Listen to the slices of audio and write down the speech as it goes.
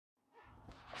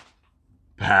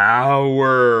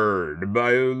Powered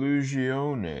by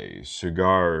Illusione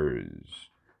Cigars.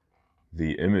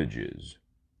 The images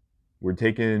were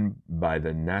taken by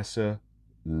the NASA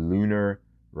Lunar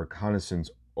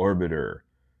Reconnaissance Orbiter,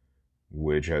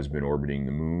 which has been orbiting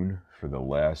the moon for the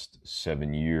last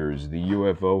 7 years. The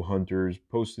UFO hunters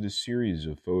posted a series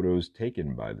of photos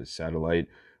taken by the satellite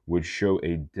which show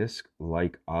a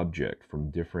disc-like object from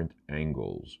different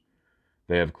angles.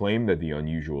 They have claimed that the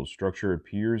unusual structure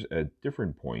appears at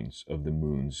different points of the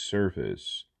moon's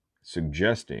surface,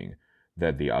 suggesting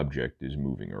that the object is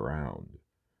moving around.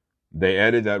 They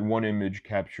added that one image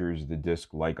captures the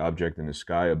disc-like object in the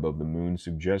sky above the moon,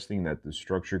 suggesting that the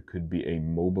structure could be a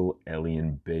mobile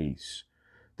alien base.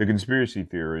 The conspiracy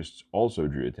theorists also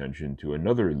drew attention to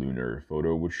another lunar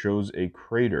photo which shows a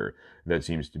crater that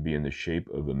seems to be in the shape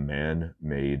of a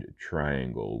man-made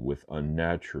triangle with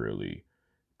unnaturally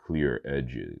clear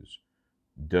edges.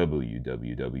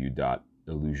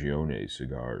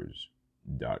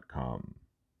 www.illusionescigars.com.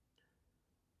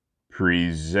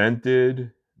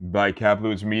 Presented by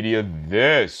Kaplowitz Media.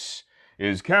 This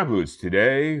is Kaplowitz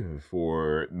Today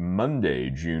for Monday,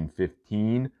 June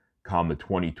 15,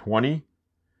 2020,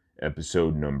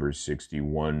 episode number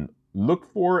 61.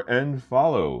 Look for and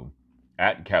follow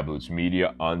at Kaplowitz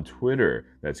Media on Twitter.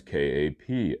 That's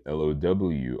KAPLOWITZ.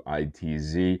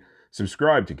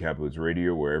 Subscribe to Kaplowitz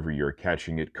Radio wherever you're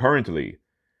catching it currently.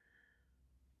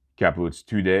 Kaplowitz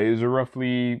Today is a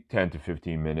roughly 10 to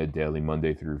 15 minute daily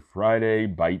Monday through Friday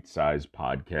bite-sized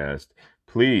podcast.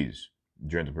 Please,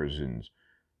 gentlepersons,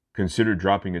 consider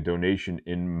dropping a donation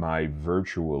in my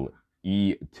virtual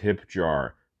e-tip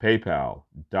jar,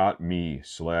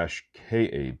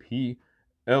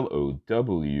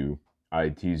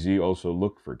 paypal.me/KAPLOWITZ. Also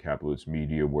look for Kaplowitz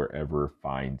Media wherever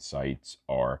fine sites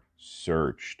are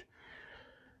searched.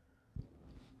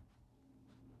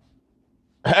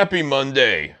 Happy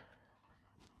Monday.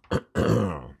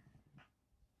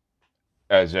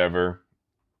 As ever,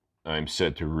 I'm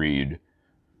set to read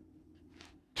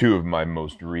two of my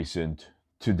most recent,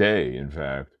 today in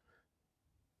fact,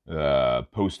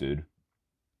 posted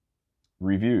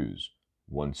reviews.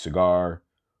 One cigar,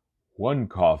 one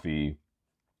coffee,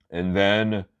 and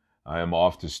then I am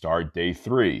off to start day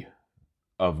 3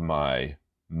 of my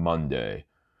Monday,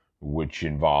 which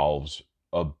involves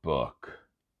a book.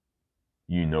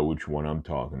 You know which one I'm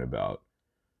talking about.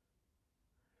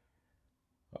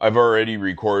 I've already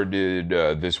recorded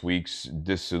this week's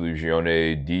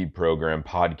Disillusione Deprogram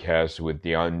podcast with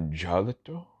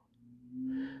D'Angelito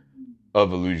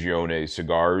of Illusione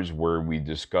Cigars, where we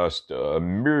discussed a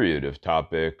myriad of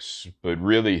topics, but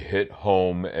really hit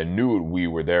home and knew what we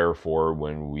were there for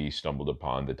when we stumbled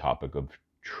upon the topic of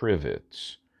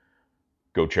trivets.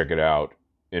 Go check it out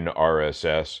in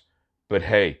RSS. But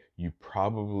hey, you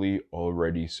probably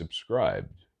already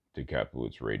subscribed to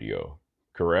Kaplowitz Radio,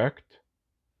 correct?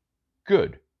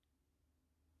 Good.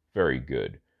 Very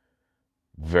good.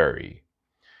 Very.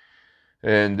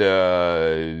 And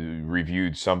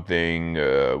reviewed something,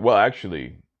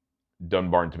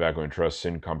 Dunbar and Tobacco and Trust,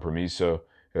 Sin Compromiso.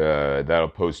 That'll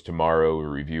post tomorrow, a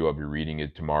review. I'll be reading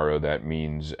it tomorrow, that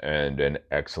means, and an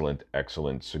excellent,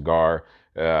 excellent cigar.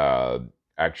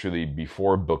 Actually,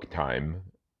 before book time,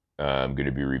 I'm going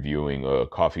to be reviewing a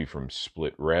coffee from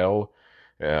Split Rail.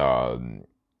 And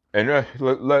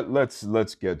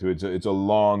let's get to it. It's a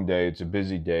long day. It's a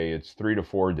busy day. It's 3 to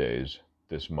 4 days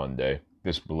this Monday,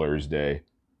 this Blur's Day,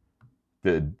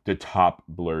 the top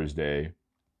Blur's Day,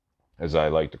 as I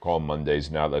like to call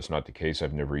Mondays. Now that's not the case.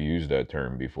 I've never used that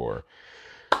term before.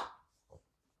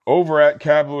 Over at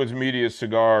Kaplowitz Media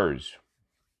Cigars,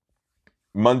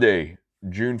 Monday,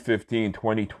 June 15,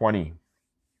 2020.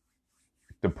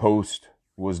 The post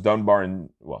was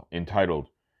entitled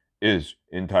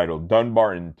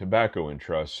Dunbar and Tobacco and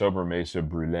Trust, Sobremesa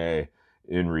Brûlée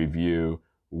in review,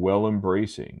 well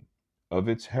embracing of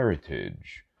its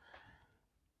heritage.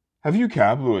 Have you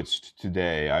Kaplowitzed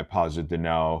today? I posit the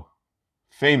now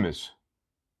famous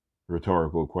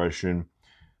rhetorical question.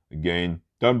 Again,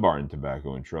 Dunbar and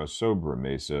Tobacco and Trust,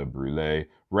 Sobremesa Brûlée,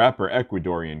 wrapper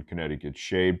Ecuadorian Connecticut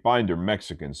shade, binder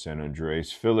Mexican San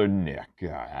Andres, filler Nick,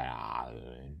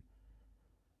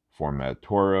 format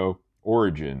Toro,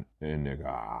 origin in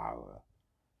Nicaragua,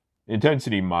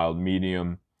 intensity mild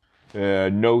medium,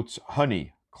 notes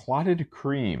honey, clotted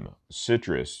cream,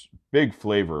 citrus, big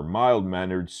flavor, mild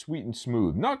mannered, sweet and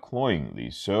smooth, not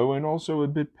cloyingly so, and also a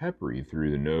bit peppery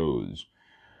through the nose.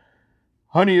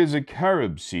 Honey is a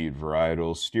carob seed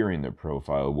varietal, steering the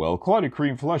profile well. Clotted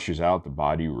cream flushes out the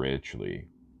body richly.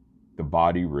 That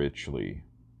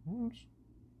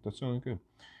sounds good.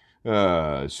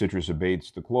 Citrus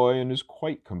abates the cloy and is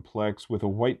quite complex with a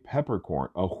white peppercorn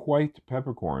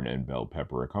and bell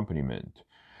pepper accompaniment.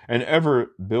 An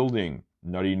ever-building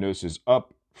nuttiness is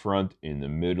up front in the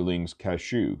middling's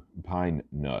cashew, pine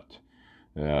nut.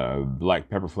 Black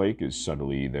pepper flake is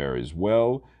subtly there as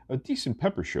well. A decent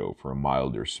pepper show for a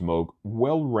milder smoke.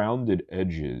 Well-rounded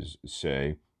edges,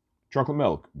 say. Chocolate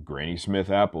milk, Granny Smith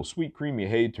apple, sweet creamy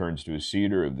hay turns to a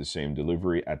cedar of the same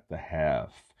delivery at the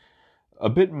half. A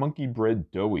bit monkey bread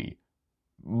doughy.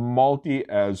 Malty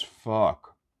as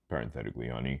fuck, parenthetically,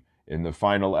 honey. In the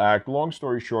final act, long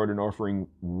story short, an offering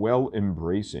well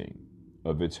embracing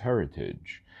of its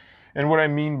heritage. And what I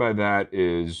mean by that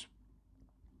is,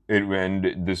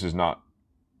 and this is not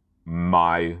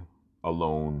my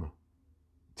alone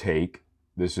take.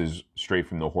 This is straight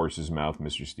from the horse's mouth,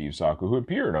 Mr. Steve Sacco, who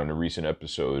appeared on a recent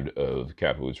episode of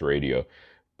Capitalist Radio.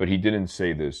 But he didn't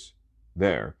say this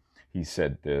there. He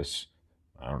said this,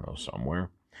 I don't know,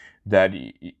 somewhere, that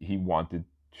he wanted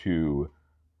to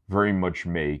very much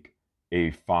make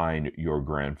a Find Your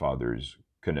Grandfather's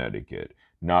Connecticut.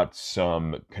 Not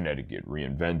some Connecticut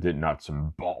reinvented, not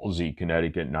some ballsy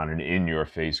Connecticut, not an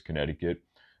in-your-face Connecticut.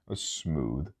 A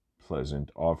smooth,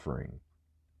 pleasant offering.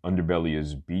 Underbelly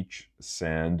is beach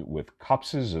sand with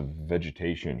copses of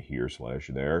vegetation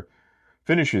here/there.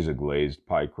 Finish is a glazed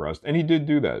pie crust, and he did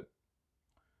do that.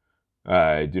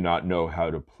 I do not know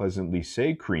how to pleasantly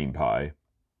say cream pie.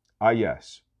 Ah,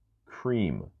 yes,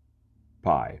 cream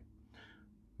pie.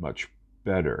 Much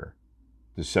better.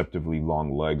 Deceptively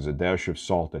long legs, a dash of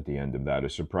salt at the end of that, a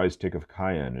surprise tick of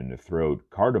cayenne in the throat,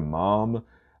 cardamom,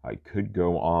 I could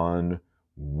go on,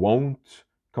 won't,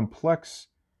 complex,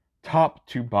 top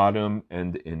to bottom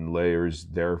and in layers,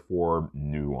 therefore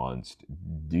nuanced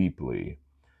deeply.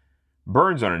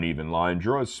 Burns on an even line,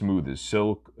 draws smooth as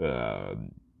silk.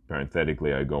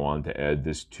 Parenthetically, I go on to add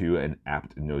this to an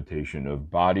apt notation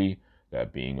of body,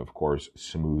 that being, of course,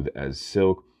 smooth as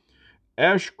silk.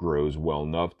 Ash grows well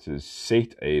enough to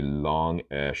sate a long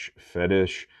ash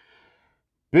fetish.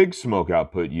 Big smoke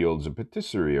output yields a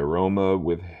patisserie aroma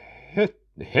with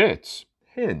hints.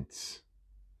 I'm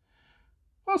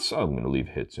going to leave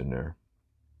hits in there.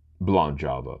 Blonde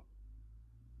Java.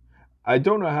 I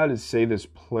don't know how to say this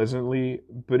pleasantly,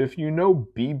 but if you know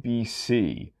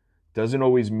BBC doesn't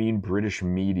always mean British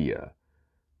media.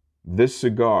 This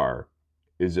cigar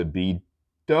is a BWC.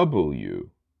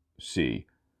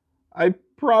 I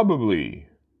probably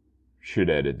should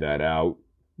edit that out.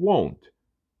 Won't.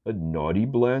 A naughty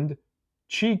blend?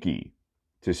 Cheeky.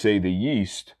 To say the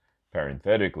yeast,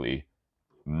 parenthetically,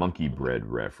 monkey bread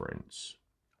reference.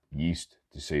 Yeast,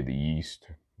 to say the yeast.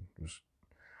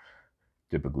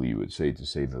 Typically you would say to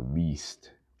say the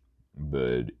least.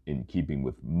 But in keeping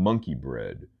with monkey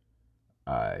bread,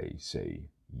 I say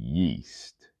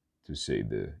yeast to say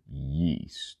the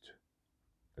yeast,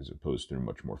 as opposed to a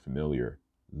much more familiar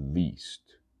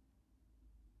least,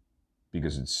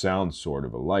 because it sounds sort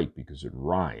of alike because it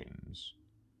rhymes.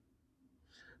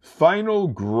 Final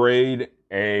grade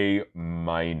A-.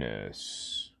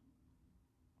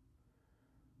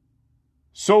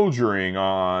 Soldiering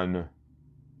on.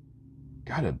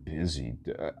 Got a busy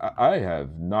day. I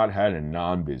have not had a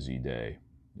non-busy day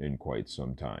in quite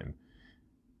some time.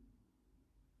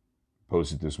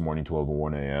 Posted this morning,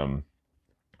 12:01 a.m.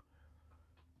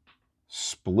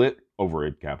 Split over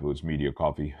at Capitalist Media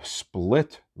Coffee.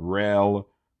 Split rail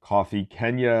coffee.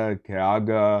 Kenya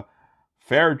Keaga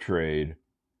Fair Trade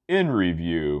in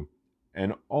review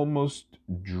and almost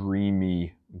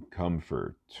dreamy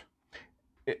comfort.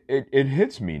 It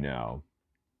hits me now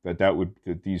that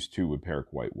these two would pair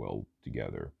quite well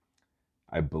together.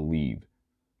 I believe.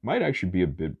 Might actually be a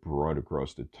bit broad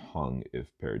across the tongue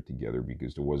if paired together,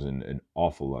 because there wasn't an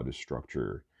awful lot of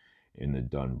structure in the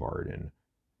Dunbarton.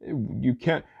 You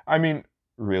can't, I mean,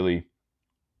 really,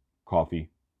 coffee,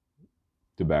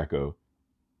 tobacco,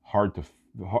 hard to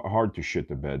shit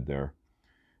the bed there.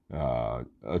 A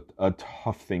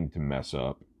tough thing to mess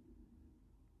up.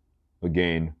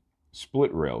 Again,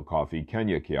 split rail coffee,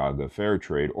 Kenya Keaga, fair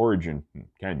trade, origin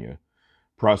Kenya.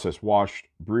 Process washed,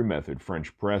 brew method,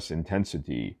 French press,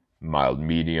 intensity, mild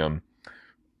medium.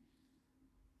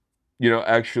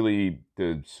 Actually,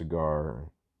 the cigar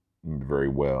very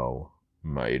well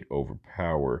might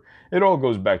overpower. It all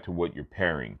goes back to what you're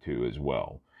pairing to as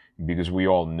well. Because we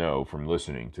all know from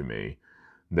listening to me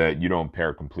that you don't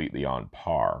pair completely on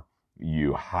par.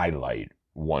 You highlight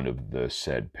one of the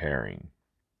said pairing.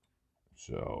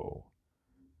 So,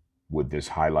 would this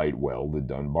highlight well the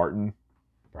Dunbarton?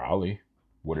 Probably.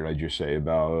 What did I just say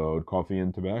about coffee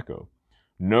and tobacco?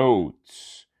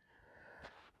 Notes.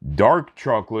 Dark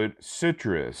chocolate,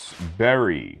 citrus,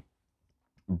 berry,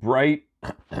 Bright.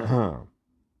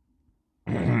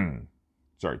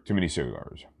 Sorry, too many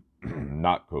cigars.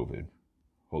 Not COVID.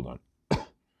 Hold on.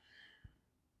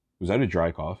 Was that a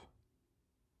dry cough?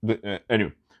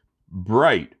 Anyway,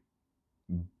 bright,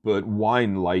 but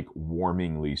wine-like,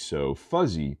 warmingly so,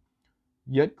 fuzzy,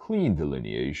 yet clean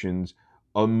delineations,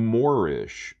 a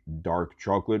Moorish dark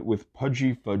chocolate with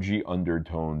pudgy, fudgy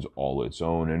undertones all its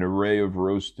own, an array of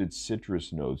roasted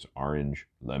citrus notes, orange,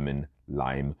 lemon,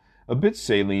 lime, a bit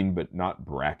saline but not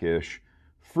brackish.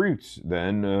 Fruits,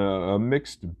 then, a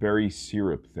mixed berry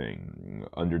syrup thing,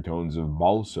 undertones of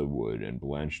balsa wood and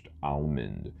blanched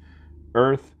almond.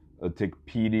 Earth, a tick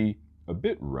peaty, a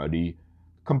bit ruddy,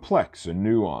 complex and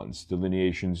nuanced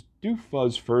delineations do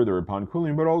fuzz further upon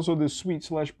cooling, but also the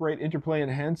sweet/bright interplay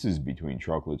enhances between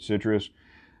chocolate citrus.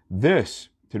 This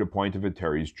to the point of a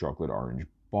Terry's chocolate orange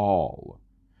ball.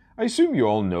 I assume you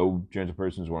all know,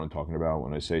 gentlepersons, what I'm talking about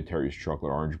when I say Terry's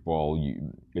chocolate orange ball.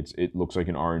 It looks like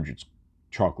an orange. It's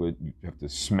chocolate. You have to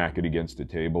smack it against the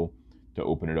table to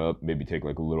open it up. Maybe take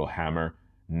like a little hammer,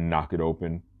 knock it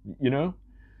open. You know?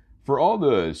 For all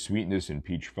the sweetness and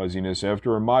peach fuzziness,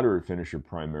 after a moderate finish of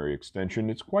primary extension,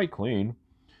 it's quite clean.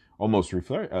 Almost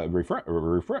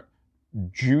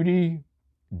Judy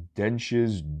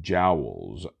Dench's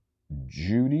Jowls.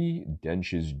 Judy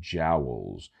Dench's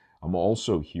Jowls. I'm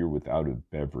also here without a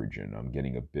beverage, and I'm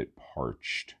getting a bit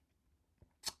parched.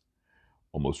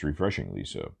 Almost refreshingly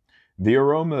so. The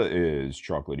aroma is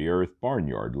chocolatey earth,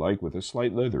 barnyard-like, with a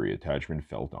slight leathery attachment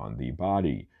felt on the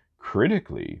body.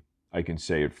 Critically, I can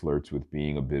say it flirts with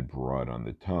being a bit broad on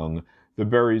the tongue. The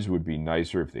berries would be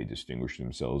nicer if they distinguished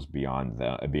themselves beyond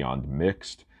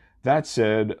mixed. That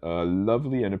said, a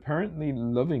lovely and apparently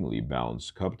lovingly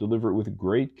balanced cup delivered with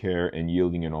great care and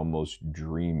yielding an almost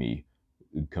dreamy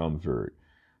comfort.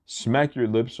 Smack your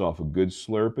lips off a good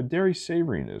slurp, a dairy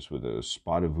savoriness with a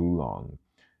spot of oolong.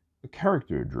 A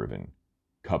character-driven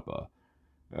cuppa.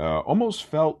 Almost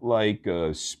felt like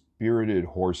a spirited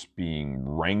horse being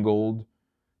wrangled.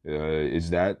 Is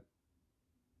that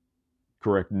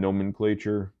correct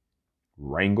nomenclature?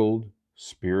 Wrangled,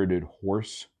 spirited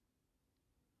horse,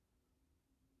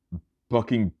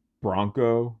 bucking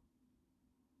bronco,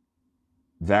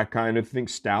 that kind of thing.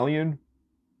 Stallion?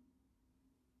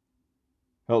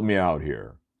 Help me out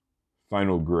here.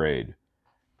 Final grade,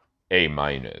 A-.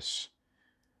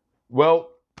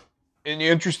 Well, in the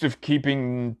interest of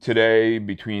keeping today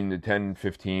between the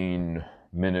 10-15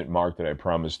 minute mark that I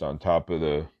promised on top of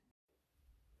the...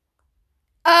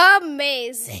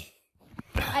 Amazing.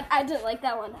 I did like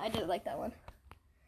that one.